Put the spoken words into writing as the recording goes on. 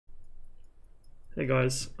Hey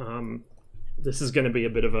guys, this is going to be a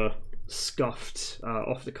bit of a scuffed,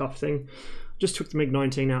 off-the-cuff thing. Just took the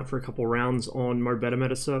MiG-19 out for a couple rounds on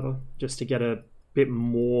MoBetaMeta server, just to get a bit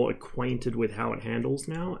more acquainted with how it handles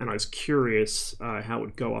now, and I was curious how it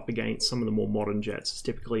would go up against some of the more modern jets.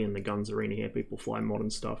 Typically in the guns arena here, people fly modern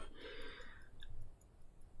stuff.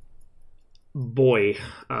 Boy,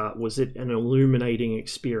 was it an illuminating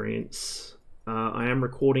experience. I am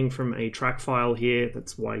recording from a track file here,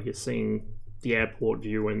 that's why you're seeing the airport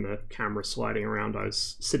view and the camera sliding around. I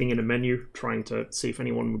was sitting in a menu trying to see if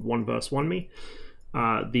anyone would 1v1 me.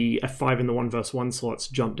 The F5 in the 1v1 slots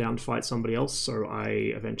jumped down to fight somebody else, so I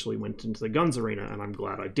eventually went into the guns arena, and I'm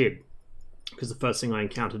glad I did, because the first thing I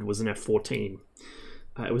encountered was an F-14.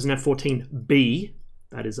 It was an F-14B,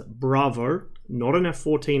 that is Bravo, not an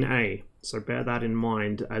F-14A, so bear that in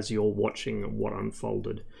mind as you're watching what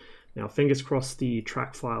unfolded. Now, fingers crossed the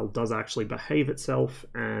track file does actually behave itself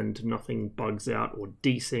and nothing bugs out or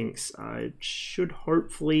desyncs. It should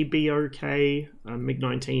hopefully be okay.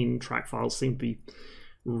 MiG-19 track files seem to be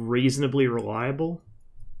reasonably reliable.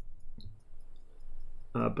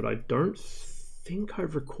 But I don't think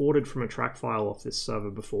I've recorded from a track file off this server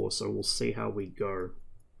before, so we'll see how we go.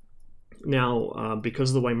 Now,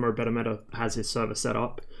 because of the way MoBetaMeta has his server set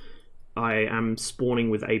up, I am spawning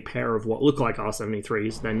with a pair of what look like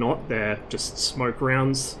R-73s. They're not, they're just smoke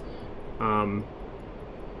rounds. I'm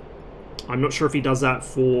not sure if he does that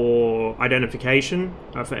for identification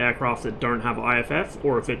for aircraft that don't have IFF,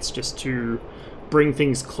 or if it's just to bring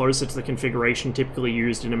things closer to the configuration typically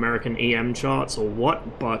used in American EM charts or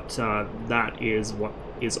what, but that is what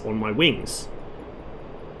is on my wings.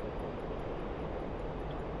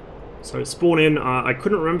 So spawn in, I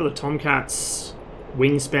couldn't remember the Tomcat's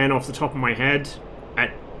wingspan off the top of my head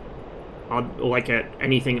at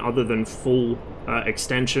anything other than full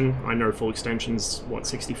extension. I know full extension's what,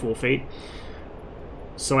 64 feet,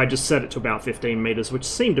 so I just set it to about 15 meters, which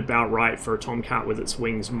seemed about right for a Tomcat with its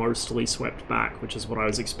wings mostly swept back, which is what I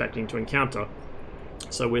was expecting to encounter.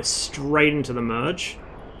 So we're straight into the merge,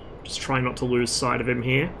 just trying not to lose sight of him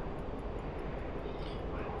here.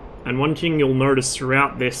 And one thing you'll notice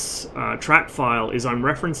throughout this track file is I'm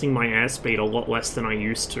referencing my airspeed a lot less than I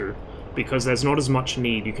used to, because there's not as much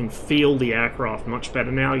need. You can feel the aircraft much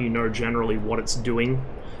better now. You know generally what it's doing.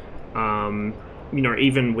 You know,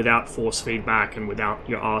 even without force feedback and without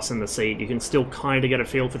your arse in the seat, you can still kind of get a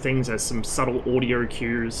feel for things. There's some subtle audio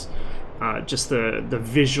cues, just the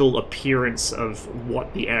visual appearance of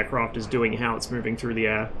what the aircraft is doing, how it's moving through the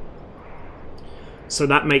air. So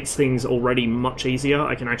that makes things already much easier.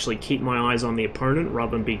 I can actually keep my eyes on the opponent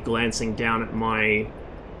rather than be glancing down at my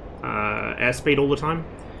airspeed all the time.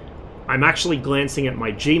 I'm actually glancing at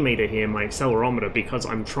my G meter here, my accelerometer, because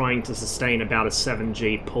I'm trying to sustain about a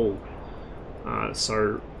 7G pull.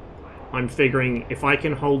 So I'm figuring if I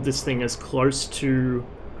can hold this thing as close to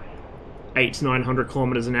 800 to 900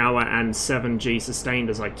 kilometers an hour and 7G sustained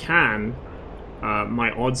as I can, my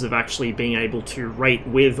odds of actually being able to rate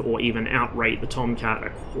with or even outrate the Tomcat are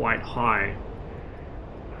quite high.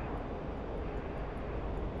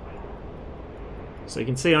 So you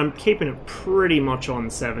can see I'm keeping it pretty much on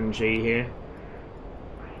 7G here.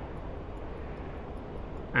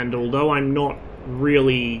 And although I'm not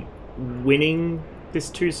really winning this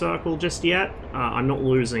two-circle just yet, I'm not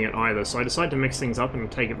losing it either, so I decided to mix things up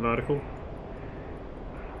and take it vertical.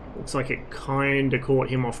 Looks like it kinda caught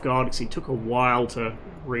him off guard because he took a while to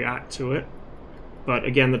react to it. But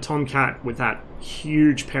again, the Tomcat with that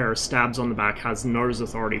huge pair of stabs on the back has nose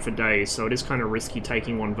authority for days, so it is kind of risky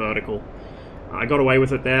taking one vertical. I got away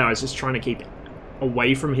with it there. I was just trying to keep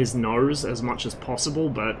away from his nose as much as possible,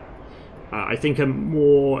 but I think a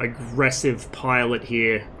more aggressive pilot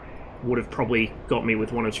here would have probably got me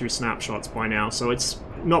with one or two snapshots by now, so it's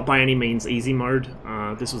not by any means easy mode.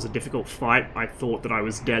 This was a difficult fight. I thought that I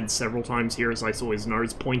was dead several times here as I saw his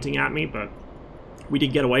nose pointing at me, but we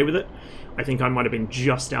did get away with it. I think I might have been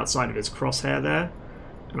just outside of his crosshair there,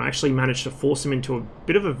 and I actually managed to force him into a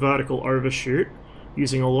bit of a vertical overshoot,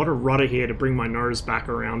 using a lot of rudder here to bring my nose back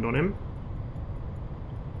around on him.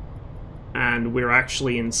 And we're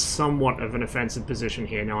actually in somewhat of an offensive position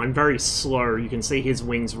here. Now, I'm very slow. You can see his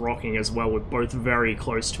wings rocking as well. We're both very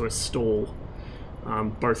close to a stall,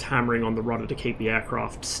 both hammering on the rudder to keep the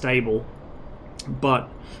aircraft stable. But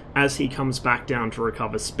as he comes back down to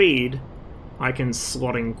recover speed, I can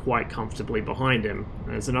slot in quite comfortably behind him.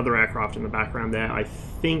 There's another aircraft in the background there. I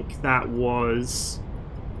think that was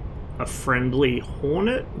a friendly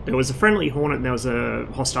Hornet. There was a friendly Hornet and there was a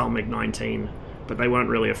hostile MiG-19. But they weren't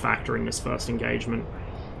really a factor in this first engagement.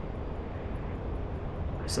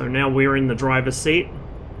 So now we're in the driver's seat.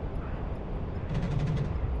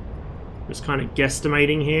 Just kind of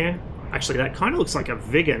guesstimating here. Actually, that kind of looks like a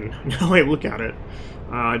Vigan, now I look at it.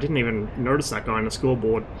 I didn't even notice that guy on the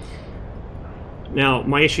scoreboard. Now,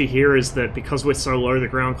 my issue here is that because we're so low, the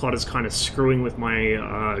ground clot is kind of screwing with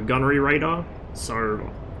my gunnery radar, so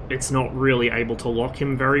it's not really able to lock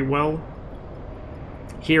him very well.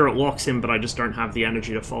 Here it locks him, but I just don't have the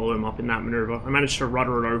energy to follow him up in that maneuver. I managed to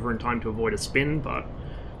rudder it over in time to avoid a spin, but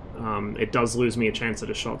it does lose me a chance at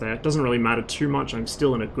a shot there. It doesn't really matter too much, I'm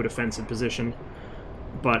still in a good offensive position.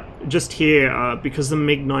 But just here, because the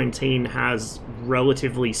MiG-19 has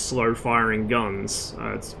relatively slow-firing guns,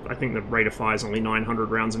 I think the rate of fire is only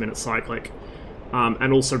 900 rounds a minute cyclic,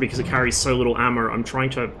 and also because it carries so little ammo, I'm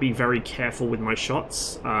trying to be very careful with my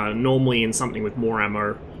shots. Normally in something with more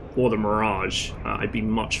ammo, or the Mirage, I'd be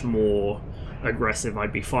much more aggressive.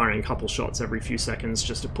 I'd be firing a couple shots every few seconds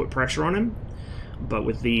just to put pressure on him. But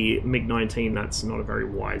with the MiG-19, that's not a very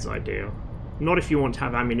wise idea. Not if you want to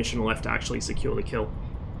have ammunition left to actually secure the kill.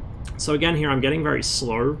 So again here, I'm getting very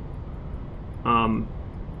slow.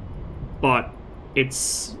 But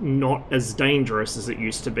it's not as dangerous as it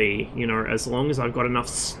used to be. You know, as long as I've got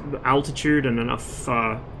enough altitude and enough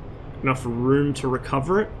room to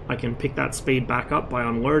recover it, I can pick that speed back up by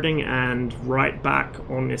unloading and right back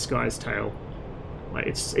on this guy's tail. Like,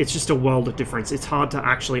 it's just a world of difference. It's hard to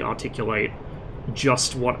actually articulate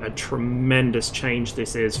just what a tremendous change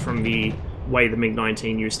this is from the way the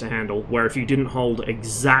MiG-19 used to handle, where if you didn't hold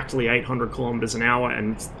exactly 800 kilometers an hour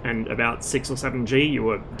and about 6 or 7 G, you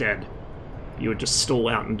were dead. You would just stall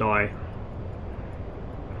out and die.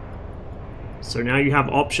 So now you have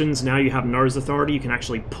options, now you have nose authority, you can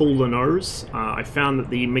actually pull the nose. I found that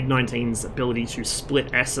the MiG-19's ability to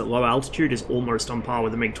split S at low altitude is almost on par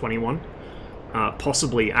with the MiG-21.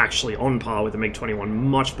 Possibly actually on par with the MiG-21,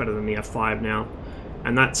 much better than the F-5 now.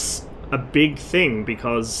 And that's a big thing,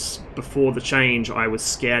 because before the change I was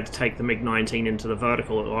scared to take the MiG-19 into the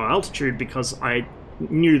vertical at low altitude because I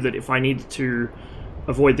knew that if I needed to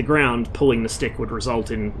avoid the ground, pulling the stick would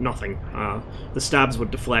result in nothing. The stabs would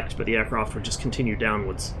deflect, but the aircraft would just continue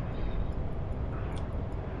downwards.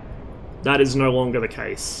 That is no longer the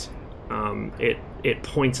case. It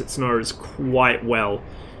points its nose quite well.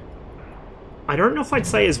 I don't know if I'd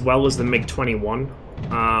say as well as the MiG-21,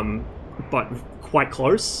 but quite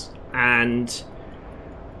close. And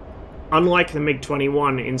unlike the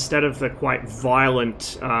MiG-21, instead of the quite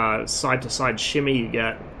violent side-to-side shimmy you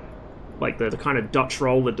get, like the kind of Dutch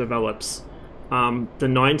roll that develops, the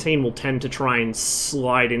 19 will tend to try and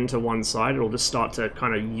slide into one side. It'll just start to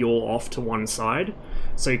kind of yaw off to one side.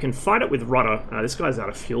 So you can fight it with rudder. This guy's out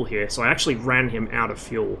of fuel here, so I actually ran him out of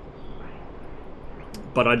fuel.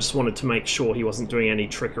 But I just wanted to make sure he wasn't doing any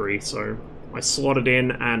trickery, so I slotted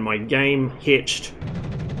in and my game hitched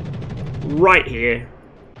right here,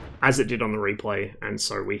 as it did on the replay, and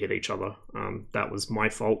so we hit each other. That was my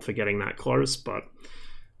fault for getting that close, but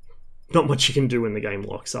not much you can do when the game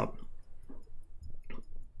locks up.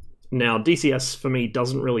 Now, DCS for me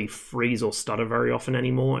doesn't really freeze or stutter very often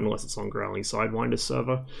anymore, unless it's on Growling Sidewinder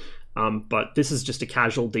server. But this is just a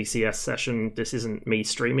casual DCS session. This isn't me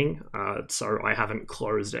streaming, so I haven't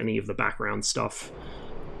closed any of the background stuff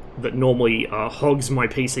that normally hogs my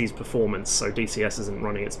PC's performance, so DCS isn't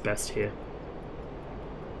running its best here.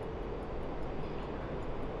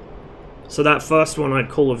 So that first one I'd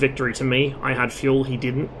call a victory to me. I had fuel, he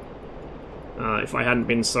didn't. If I hadn't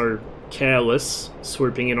been so careless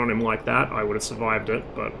swooping in on him like that, I would have survived it,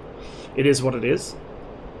 but it is what it is.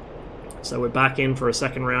 So we're back in for a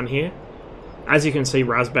second round here. As you can see,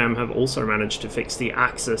 Razbam have also managed to fix the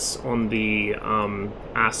axis on the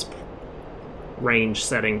ASP range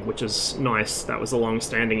setting, which is nice. That was a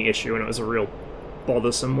long-standing issue, and it was a real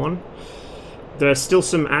bothersome one. There's still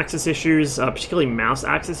some axis issues, particularly mouse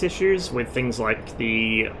axis issues, with things like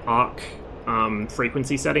the arc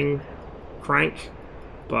frequency setting crank,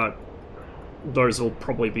 but those will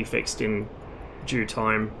probably be fixed in due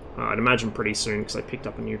time. I'd imagine pretty soon, because I picked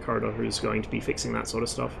up a new coder who's going to be fixing that sort of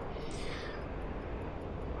stuff.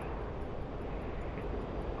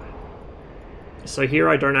 So here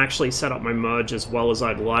I don't actually set up my merge as well as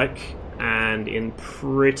I'd like, and in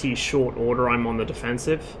pretty short order I'm on the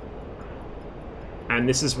defensive. And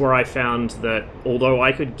this is where I found that although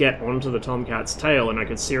I could get onto the Tomcat's tail and I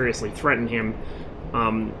could seriously threaten him,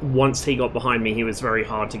 once he got behind me he was very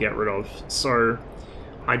hard to get rid of. So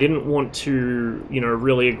I didn't want to, you know,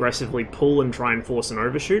 really aggressively pull and try and force an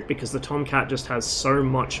overshoot, because the Tomcat just has so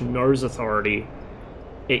much nose authority,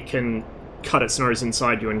 it can cut its nose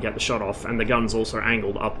inside you and get the shot off, and the gun's also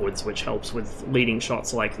angled upwards, which helps with leading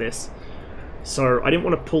shots like this. So I didn't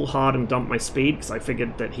want to pull hard and dump my speed because I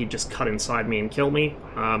figured that he'd just cut inside me and kill me.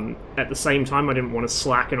 At the same time, I didn't want to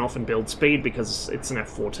slacken off and build speed because it's an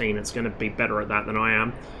F-14. It's going to be better at that than I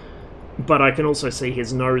am. But I can also see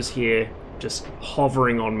his nose here just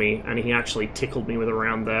hovering on me, and he actually tickled me with a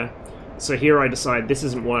round there. So here I decide this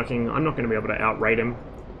isn't working. I'm not going to be able to outrate him.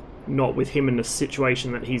 Not with him in the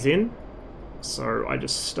situation that he's in. So I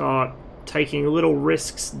just start taking little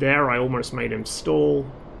risks there. I almost made him stall,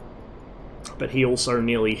 but he also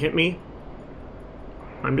nearly hit me.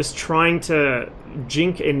 I'm just trying to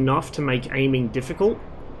jink enough to make aiming difficult,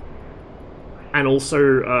 and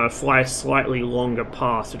also fly a slightly longer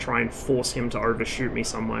path to try and force him to overshoot me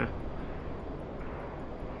somewhere.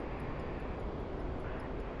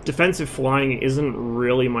 Defensive flying isn't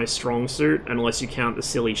really my strong suit, unless you count the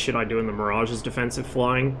silly shit I do in the Mirage as defensive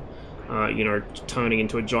flying. You know, turning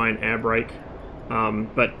into a giant air brake.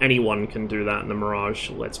 But anyone can do that in the Mirage,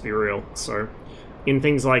 let's be real. So, in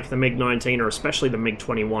things like the MiG-19, or especially the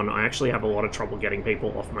MiG-21, I actually have a lot of trouble getting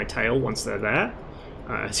people off my tail once they're there.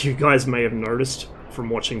 As you guys may have noticed from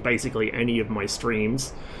watching basically any of my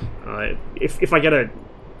streams, if I get a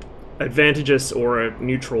advantageous or a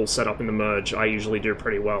neutral setup in the merge, I usually do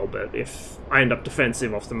pretty well, but if I end up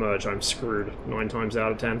defensive off the merge, I'm screwed 9 times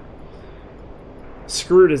out of 10.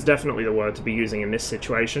 Screwed is definitely the word to be using in this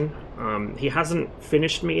situation. He hasn't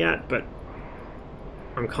finished me yet, but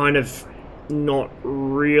I'm kind of not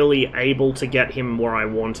really able to get him where I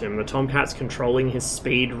want him. The Tomcat's controlling his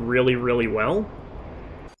speed really, really well.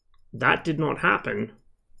 That did not happen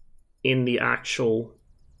in the actual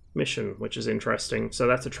mission, which is interesting. So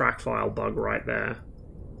that's a track file bug right there.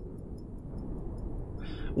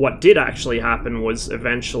 What did actually happen was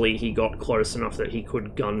eventually he got close enough that he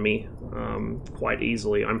could gun me quite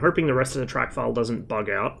easily. I'm hoping the rest of the track file doesn't bug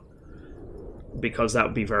out, because that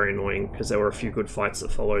would be very annoying, because there were a few good fights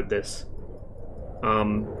that followed this.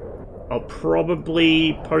 I'll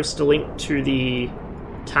probably post a link to the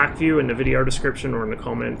TAC view in the video description or in the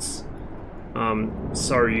comments,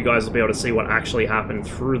 so you guys will be able to see what actually happened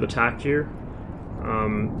through the TAC view.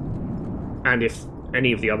 And if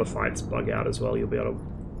any of the other fights bug out as well, you'll be able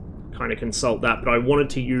to kind of consult that. But I wanted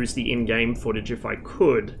to use the in-game footage if I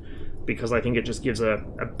could, because I think it just gives a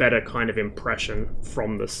better kind of impression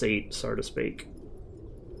from the seat, so to speak.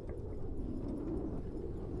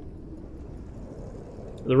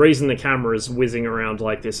 The reason the camera is whizzing around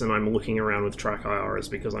like this and I'm looking around with track IR is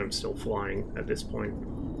because I'm still flying at this point.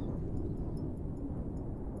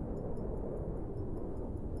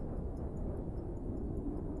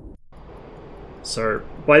 So,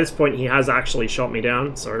 by this point he has actually shot me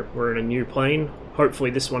down, so we're in a new plane. Hopefully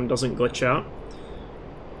this one doesn't glitch out.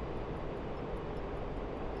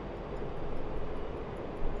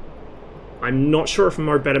 I'm not sure if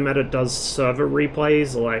Mode Better Meta does server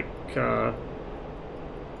replays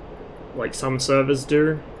like some servers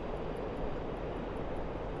do.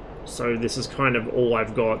 So this is kind of all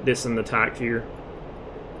I've got, this and the TAC view.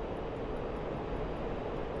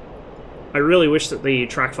 I really wish that the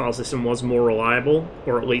track file system was more reliable,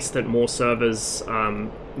 or at least that more servers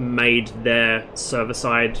made their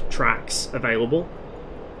server-side tracks available,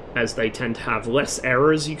 as they tend to have less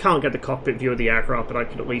errors. You can't get the cockpit view of the aircraft, but I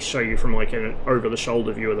could at least show you from like an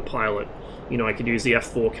over-the-shoulder view of the pilot. You know, I could use the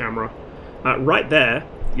F4 camera. Right there,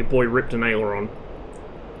 your boy ripped an aileron.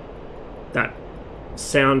 That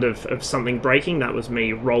sound of something breaking, that was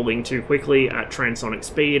me rolling too quickly at transonic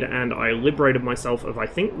speed, and I liberated myself of, I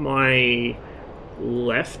think, my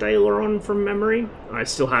left aileron from memory. I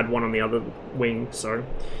still had one on the other wing, so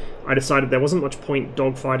I decided there wasn't much point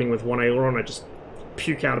dogfighting with one aileron. I just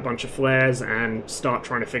puke out a bunch of flares and start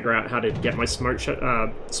trying to figure out how to get my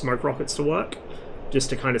smoke rockets to work, just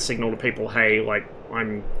to kind of signal to people, hey, like,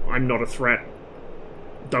 I'm not a threat,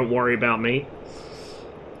 don't worry about me.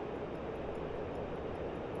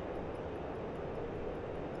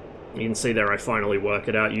 You can see there I finally work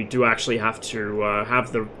it out. You do actually have to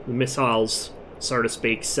have the missiles, so to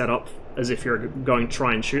speak, set up as if you're going to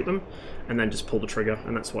try and shoot them, and then just pull the trigger,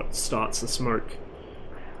 and that's what starts the smoke.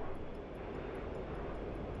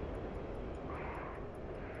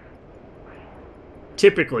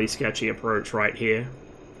 Typically sketchy approach right here.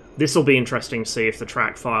 This will be interesting to see if the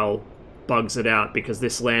track file bugs it out, because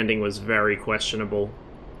this landing was very questionable.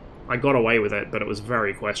 I got away with it, but it was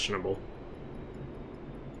very questionable.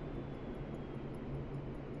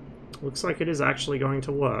 Looks like it is actually going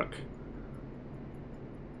to work.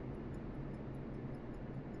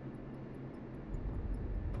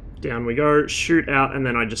 Down we go, shoot out, and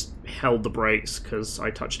then I just held the brakes because I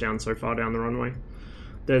touched down so far down the runway.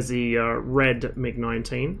 There's the red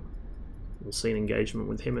MiG-19. We'll see an engagement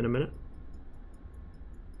with him in a minute.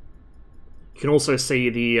 You can also see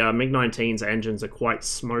the MiG-19's engines are quite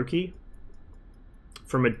smoky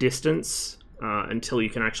from a distance until you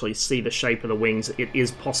can actually see the shape of the wings. It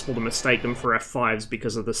is possible to mistake them for F5s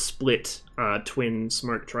because of the split twin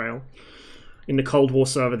smoke trail. In the Cold War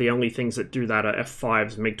server, the only things that do that are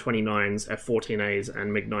F5s, MiG-29s, F-14As,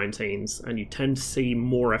 and MiG-19s, and you tend to see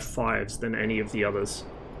more F5s than any of the others.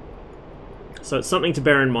 So it's something to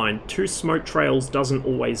bear in mind. 2 smoke trails doesn't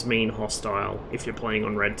always mean hostile if you're playing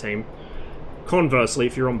on red team. Conversely,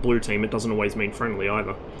 if you're on blue team, it doesn't always mean friendly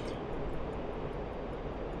either.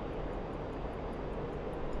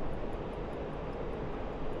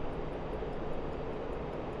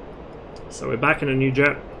 So we're back in a new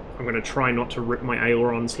jet. I'm going to try not to rip my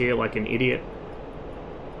ailerons here like an idiot.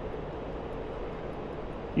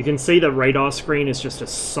 You can see the radar screen is just a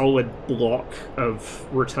solid block of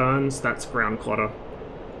returns. That's ground clutter.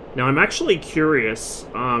 Now I'm actually curious.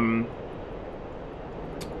 I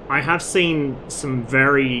have seen some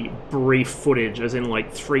very brief footage, as in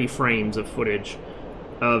like 3 frames of footage,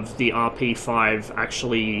 of the RP5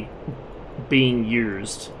 actually being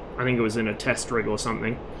used. I think it was in a test rig or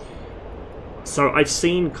something. So I've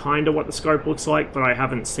seen kind of what the scope looks like, but I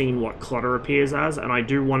haven't seen what clutter appears as, and I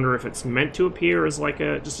do wonder if it's meant to appear as like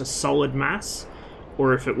just a solid mass,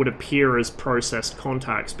 or if it would appear as processed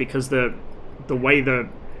contacts, because the way the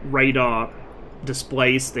radar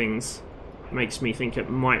displays things makes me think it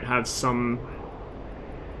might have some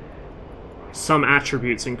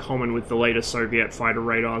attributes in common with the later Soviet fighter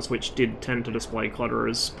radars, which did tend to display clutter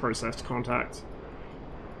as processed contacts.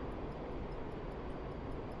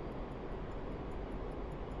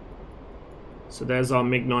 So there's our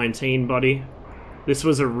MiG-19 buddy. This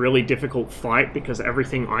was a really difficult fight because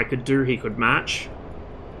everything I could do he could match.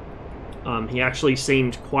 He actually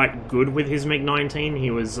seemed quite good with his MiG-19. He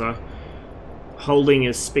was holding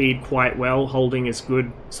his speed quite well, holding his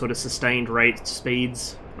good sort of sustained rate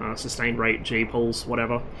speeds, sustained rate G-pulls,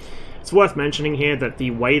 whatever. It's worth mentioning here that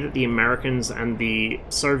the way that the Americans and the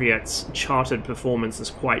Soviets charted performance is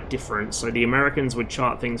quite different. So the Americans would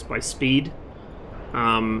chart things by speed,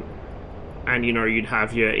 and, you know, you'd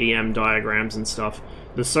have your EM diagrams and stuff.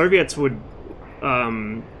 The Soviets would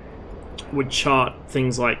chart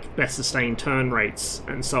things like best sustained turn rates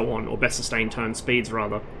and so on, or best sustained turn speeds,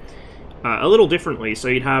 rather, a little differently. So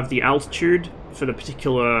you'd have the altitude for the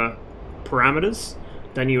particular parameters,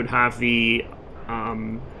 then you would have the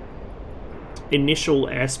initial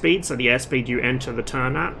airspeed, so the airspeed you enter the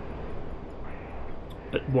turn at.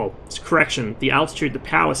 Well, correction, the altitude, the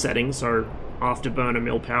power setting, so afterburner,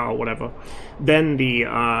 mil power, whatever. Then the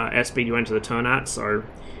airspeed you enter the turn at, so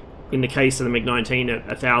in the case of the MiG-19 at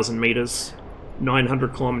 1,000 meters,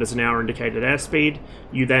 900 kilometers an hour indicated airspeed.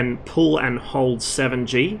 You then pull and hold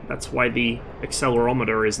 7G. That's why the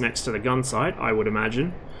accelerometer is next to the gun sight, I would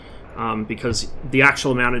imagine, because the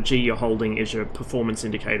actual amount of G you're holding is your performance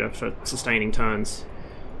indicator for sustaining turns,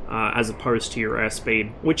 as opposed to your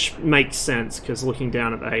airspeed, which makes sense, because looking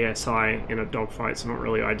down at the ASI in a dogfight is not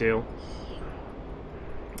really ideal.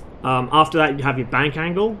 After that, you have your bank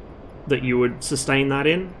angle that you would sustain that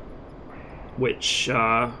in, which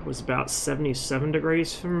was about 77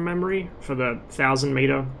 degrees from memory for the 1,000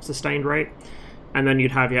 meter sustained rate. And then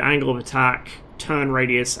you'd have your angle of attack, turn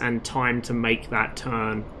radius, and time to make that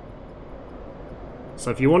turn.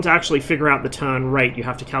 So if you want to actually figure out the turn rate, you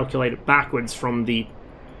have to calculate it backwards from the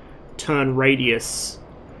turn radius,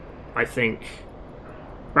 I think.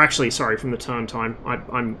 Or actually, sorry, from the turn time.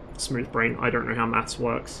 I'm smooth brain. I don't know how maths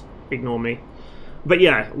works. Ignore me. But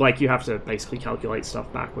yeah, like, you have to basically calculate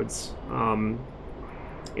stuff backwards.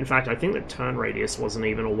 In fact, I think the turn radius wasn't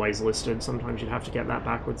even always listed. Sometimes you'd have to get that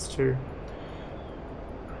backwards too.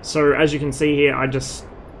 So as you can see here, I just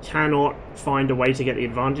cannot find a way to get the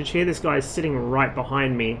advantage here. This guy's sitting right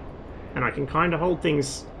behind me, and I can kind of hold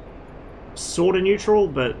things sort of neutral,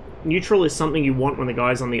 but neutral is something you want when the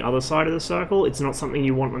guy's on the other side of the circle. It's not something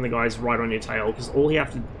you want when the guy's right on your tail, because all he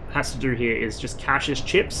has to do here is just cache his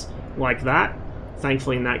chips like that.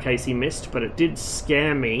 Thankfully, in that case, he missed, but it did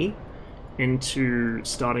scare me into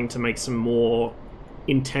starting to make some more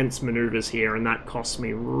intense maneuvers here, and that cost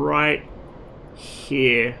me right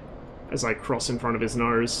here as I cross in front of his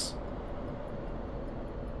nose.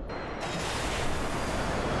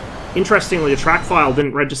 Interestingly, the track file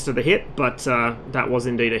didn't register the hit, but that was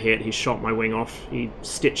indeed a hit. He shot my wing off. He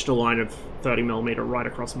stitched a line of 30mm right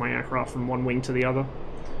across my aircraft from one wing to the other.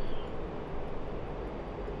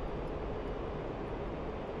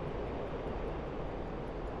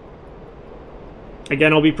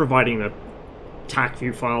 Again, I'll be providing the TAC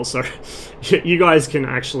view file, so you guys can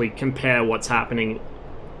actually compare what's happening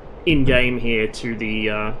in-game here to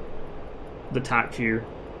the TAC view.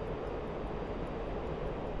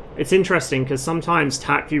 It's interesting because sometimes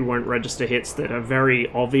TacView won't register hits that are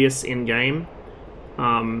very obvious in-game.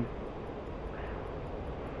 But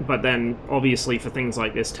then, obviously, for things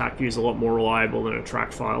like this, TacView is a lot more reliable than a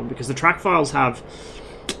track file, because the track files have...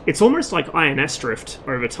 It's almost like INS drift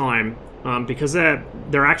over time, because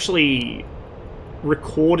they're actually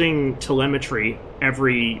recording telemetry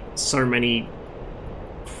every so many...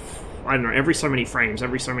 I don't know, every so many frames,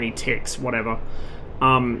 every so many ticks, whatever.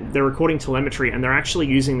 They're recording telemetry, and they're actually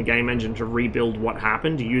using the game engine to rebuild what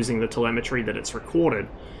happened using the telemetry that it's recorded.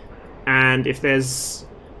 And if there's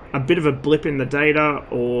a bit of a blip in the data,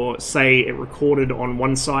 or say it recorded on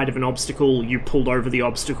one side of an obstacle, you pulled over the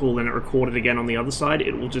obstacle, and it recorded again on the other side,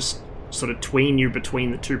 it will just sort of tween you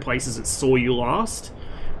between the two places it saw you last,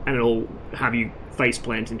 and it'll have you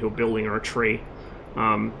faceplant into a building or a tree,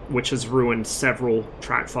 which has ruined several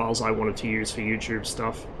track files I wanted to use for YouTube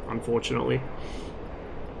stuff, unfortunately.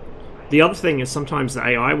 The other thing is sometimes the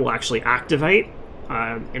AI will actually activate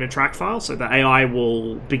in a track file, so the AI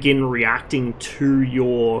will begin reacting to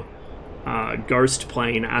your ghost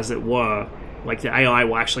plane, as it were. Like, the AI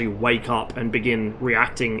will actually wake up and begin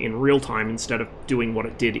reacting in real time instead of doing what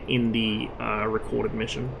it did in the recorded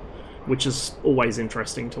mission, which is always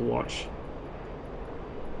interesting to watch.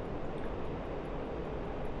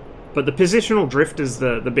 But the positional drift is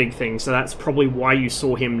the big thing, so that's probably why you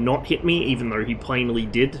saw him not hit me, even though he plainly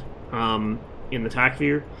did in the TAC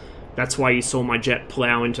view. That's why you saw my jet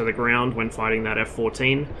plow into the ground when fighting that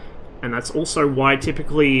F-14. And that's also why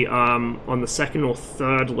typically on the second or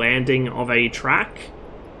third landing of a track,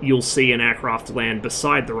 you'll see an aircraft land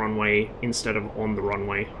beside the runway instead of on the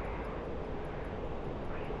runway.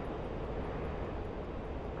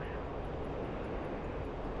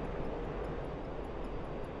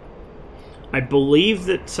 I believe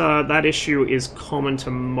that that issue is common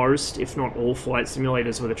to most, if not all, flight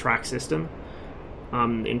simulators with a track system.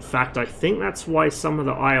 In fact, I think that's why some of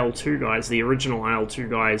the IL-2 guys, the original IL-2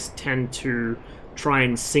 guys, tend to try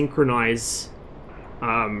and synchronize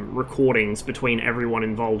recordings between everyone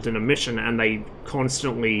involved in a mission, and they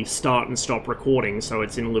constantly start and stop recording, so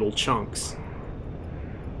it's in little chunks.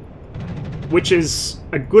 Which is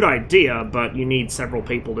a good idea, but you need several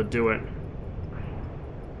people to do it.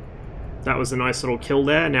 That was a nice little kill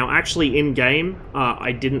there. Now, actually, in-game,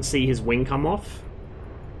 I didn't see his wing come off.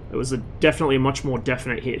 It was definitely a much more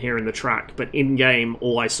definite hit here in the track, but in-game,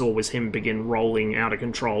 all I saw was him begin rolling out of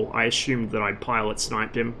control. I assumed that I'd pilot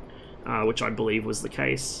sniped him, which I believe was the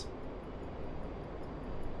case.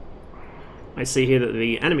 I see here that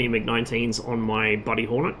the enemy MiG-19's on my buddy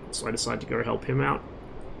Hornet, so I decided to go help him out.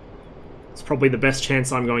 It's probably the best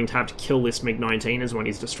chance I'm going to have to kill this MiG-19 is when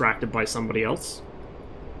he's distracted by somebody else.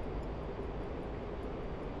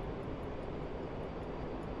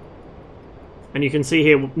 And you can see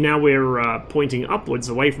here, now we're pointing upwards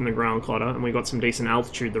away from the ground clutter, and we've got some decent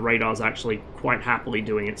altitude. The radar's actually quite happily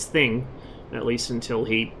doing its thing, at least until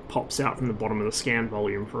he pops out from the bottom of the scan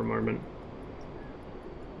volume for a moment.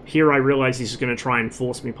 Here I realize he's going to try and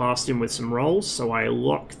force me past him with some rolls, so I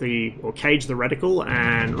lock or cage the reticle,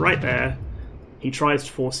 and right there, he tries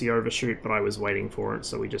to force the overshoot, but I was waiting for it,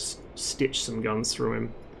 so we just stitched some guns through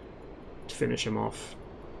him to finish him off.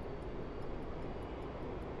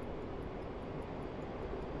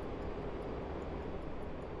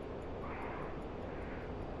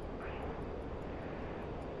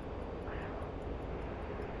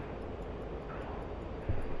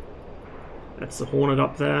 That's the Hornet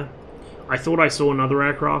up there. I thought I saw another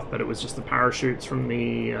aircraft, but it was just the parachutes from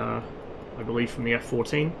the, I believe from the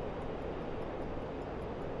F-14.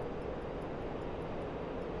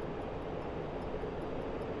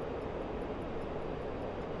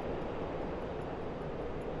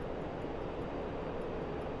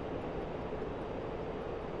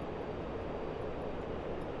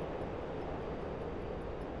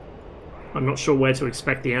 I'm not sure where to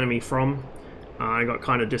expect the enemy from. I got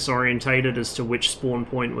kind of disorientated as to which spawn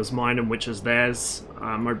point was mine and which is theirs.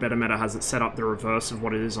 Meta has it set up the reverse of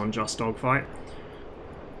what it is on Just Dogfight.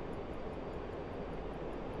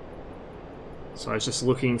 So I was just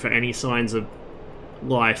looking for any signs of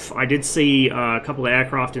life. I did see a couple of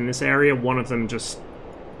aircraft in this area. One of them just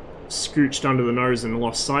scooched under the nose and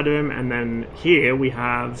lost sight of him. And then here we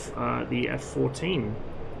have the F-14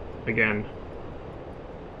 again.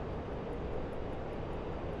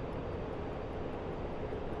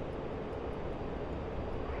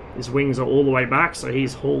 His wings are all the way back, so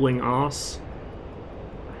he's hauling ass.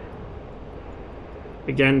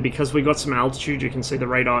 Again, because we got some altitude, you can see the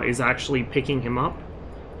radar is actually picking him up.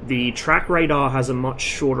 The track radar has a much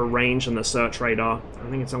shorter range than the search radar. I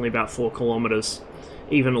think it's only about 4 kilometers,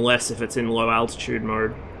 even less if it's in low altitude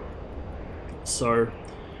mode. So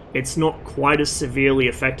It's not quite as severely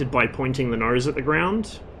affected by pointing the nose at the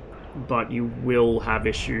ground, but you will have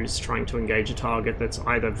issues trying to engage a target that's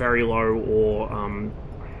either very low or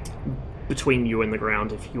between you and the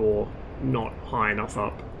ground if you're not high enough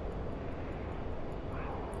up.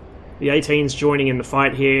 The 18's joining in the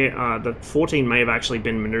fight here. The 14 may have actually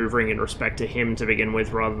been maneuvering in respect to him to begin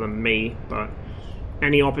with rather than me, but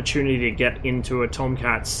any opportunity to get into a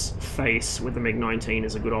Tomcat's face with the MiG-19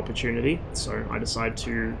 is a good opportunity, so I decide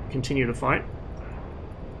to continue the fight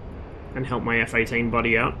and help my F-18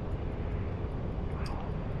 buddy out.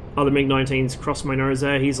 Other MiG-19's crossed my nose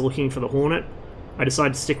there. He's looking for the Hornet. I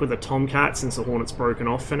decide to stick with the Tomcat since the Hornet's broken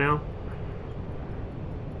off for now.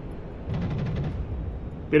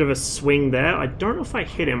 Bit of a swing there. I don't know if I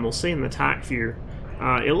hit him. We'll see in the TAC view.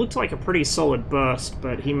 It looked like a pretty solid burst,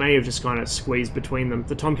 but he may have just kind of squeezed between them.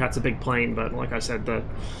 The Tomcat's a big plane, but like I said, the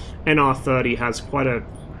NR-30 has quite a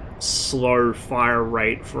slow fire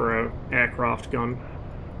rate for an aircraft gun.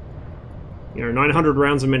 You know, 900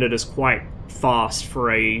 rounds a minute is quite fast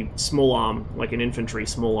for a small arm, like an infantry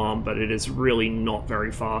small arm, but it is really not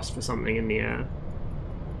very fast for something in the air.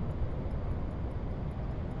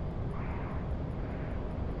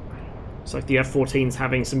 Looks like the F-14's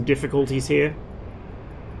having some difficulties here.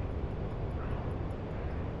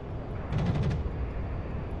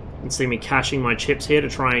 You can see me caching my chips here to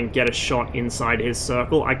try and get a shot inside his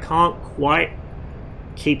circle. I can't quite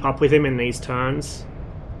keep up with him in these turns,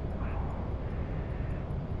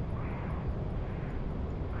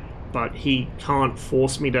 but he can't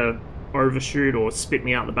force me to overshoot or spit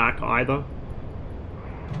me out the back either.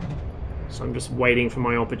 So I'm just waiting for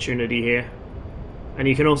my opportunity here. And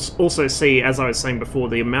you can also see, as I was saying before,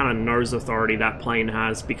 the amount of nose authority that plane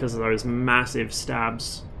has because of those massive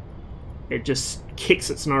stabs. It just kicks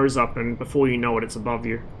its nose up, and before you know it, it's above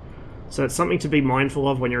you. So it's something to be mindful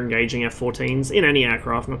of when you're engaging F-14s, in any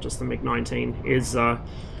aircraft, not just the MiG-19, is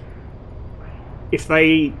if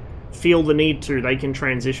they feel the need to, they can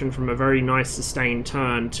transition from a very nice sustained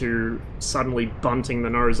turn to suddenly bunting the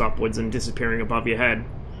nose upwards and disappearing above your head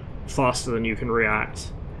faster than you can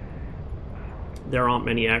react. There aren't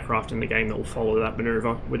many aircraft in the game that will follow that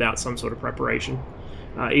maneuver without some sort of preparation.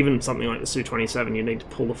 Even something like the Su-27, you need to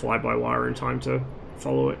pull the fly-by-wire in time to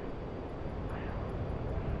follow it.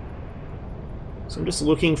 So I'm just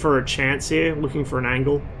looking for a chance here, looking for an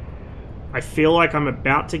angle. I feel like I'm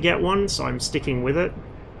about to get one, so I'm sticking with it.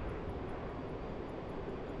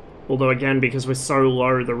 Although again, because we're so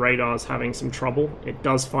low, the radar's having some trouble. It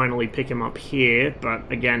does finally pick him up here,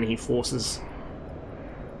 but again, he forces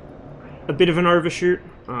a bit of an overshoot.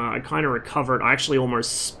 I kind of recovered. I actually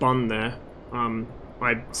almost spun there.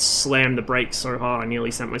 I slammed the brakes so hard I nearly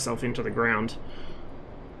sent myself into the ground.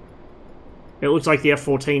 It looked like the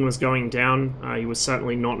F-14 was going down. He was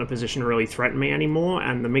certainly not in a position to really threaten me anymore,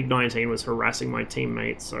 and the MiG-19 was harassing my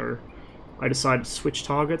teammates, so I decided to switch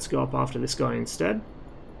targets, go up after this guy instead.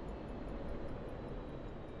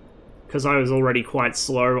 Because I was already quite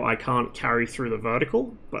slow, I can't carry through the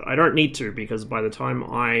vertical, but I don't need to, because by the time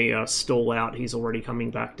I stall out, he's already coming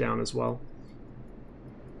back down as well.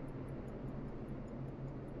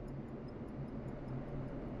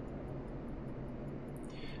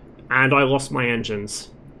 And I lost my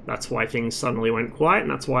engines. That's why things suddenly went quiet, and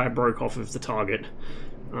that's why I broke off of the target.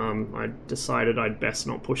 I decided I'd best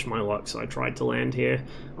not push my luck, so I tried to land here.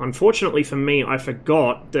 Unfortunately for me, I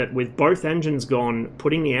forgot that with both engines gone,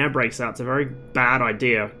 putting the air brakes out is a very bad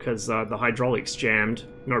idea, because the hydraulics jammed.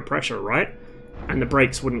 No pressure, right? And the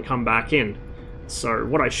brakes wouldn't come back in. So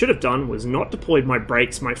what I should have done was not deployed my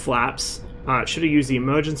brakes, my flaps. Should have used the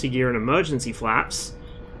emergency gear and emergency flaps.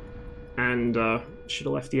 And should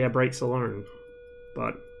have left the air brakes alone.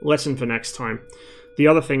 But lesson for next time. The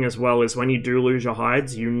other thing as well is when you do lose your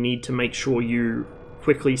hides, you need to make sure you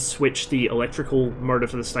quickly switch the electrical motor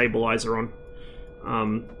for the stabilizer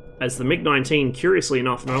on. As the MiG-19, curiously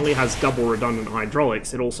enough, not only has double redundant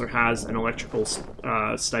hydraulics, it also has an electrical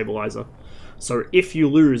stabilizer. So if you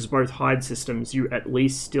lose both hide systems, you at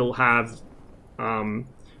least still have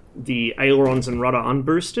the ailerons and rudder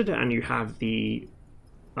unboosted, and you have the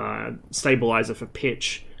stabilizer for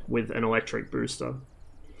pitch with an electric booster.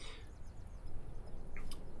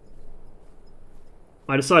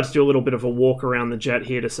 I decided to do a little bit of a walk around the jet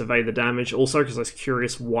here to survey the damage, also because I was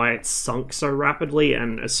curious why it sunk so rapidly,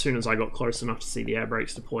 and as soon as I got close enough to see the air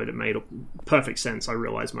brakes deployed, it made perfect sense. I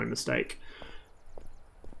realized my mistake.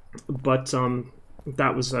 But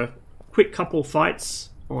that was a quick couple fights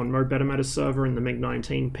on MoBetaMeta's server in the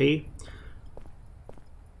MiG-19P.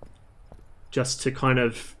 Just to kind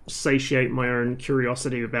of satiate my own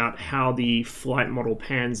curiosity about how the flight model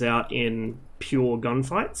pans out in pure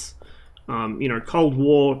gunfights. You know, Cold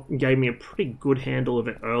War gave me a pretty good handle of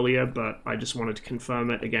it earlier, but I just wanted to confirm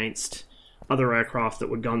it against other aircraft that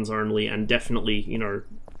were guns only, and definitely, you know,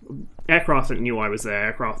 aircraft that knew I was there,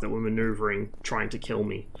 aircraft that were maneuvering, trying to kill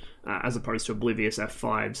me, as opposed to oblivious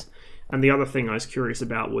F-5s. And the other thing I was curious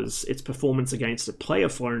about was its performance against a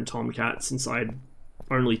player-flown Tomcat, since I'd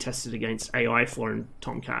only tested against AI-flown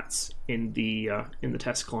Tomcats in the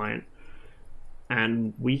test client,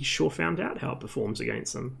 and we sure found out how it performs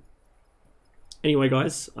against them. Anyway,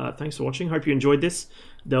 guys, thanks for watching. Hope you enjoyed this.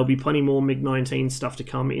 There'll be plenty more MiG-19 stuff to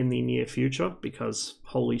come in the near future, because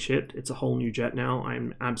holy shit, it's a whole new jet now.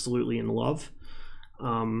 I'm absolutely in love.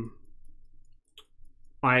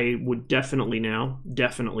 I would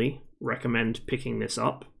definitely recommend picking this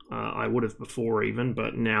up. I would have before even,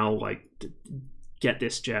 but now, like, get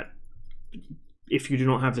this jet. If you do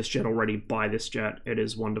not have this jet already, buy this jet. It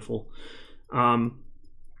is wonderful.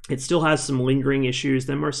 It still has some lingering issues.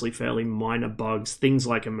 They're mostly fairly minor bugs, things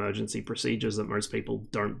like emergency procedures that most people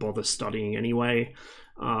don't bother studying anyway.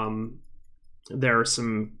 There are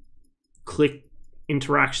some click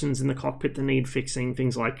interactions in the cockpit that need fixing,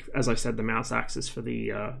 things like, as I said, the mouse axis for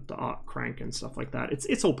the arc crank and stuff like that.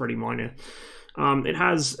 It's all pretty minor. It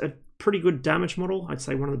has a pretty good damage model. I'd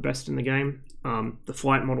say one of the best in the game. The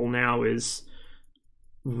flight model now is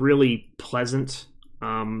really pleasant.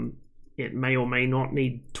 It may or may not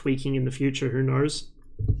need tweaking in the future, who knows?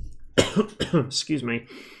 Excuse me.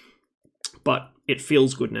 But it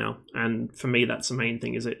feels good now, and for me that's the main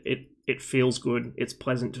thing, is it feels good, it's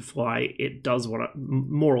pleasant to fly, it does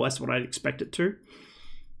more or less what I'd expect it to.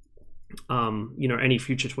 You know, any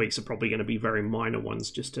future tweaks are probably going to be very minor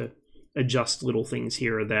ones, just to adjust little things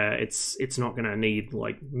here or there. It's not going to need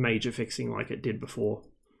like major fixing like it did before.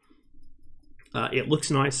 It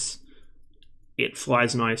looks nice. It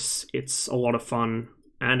flies nice, it's a lot of fun,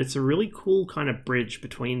 and it's a really cool kind of bridge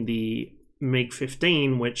between the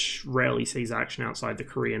MiG-15, which rarely sees action outside the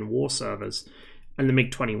Korean War servers, and the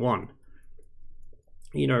MiG-21.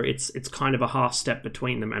 You know, it's kind of a half step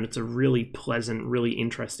between them, and it's a really pleasant, really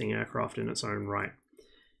interesting aircraft in its own right.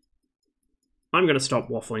 I'm going to stop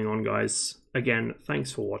waffling on, guys. Again,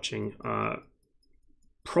 thanks for watching.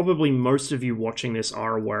 Probably most of you watching this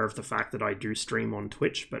are aware of the fact that I do stream on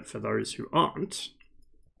Twitch, but for those who aren't,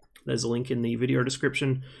 there's a link in the video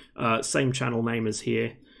description. Same channel name as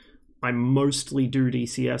here. I mostly do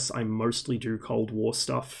DCS, I mostly do Cold War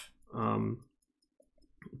stuff,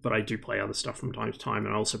 but I do play other stuff from time to time,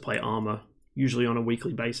 and I also play Arma, usually on a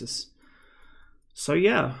weekly basis. So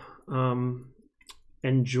yeah,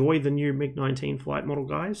 enjoy the new MiG-19 flight model,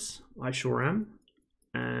 guys. I sure am.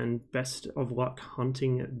 And best of luck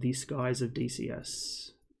hunting the skies of DCS.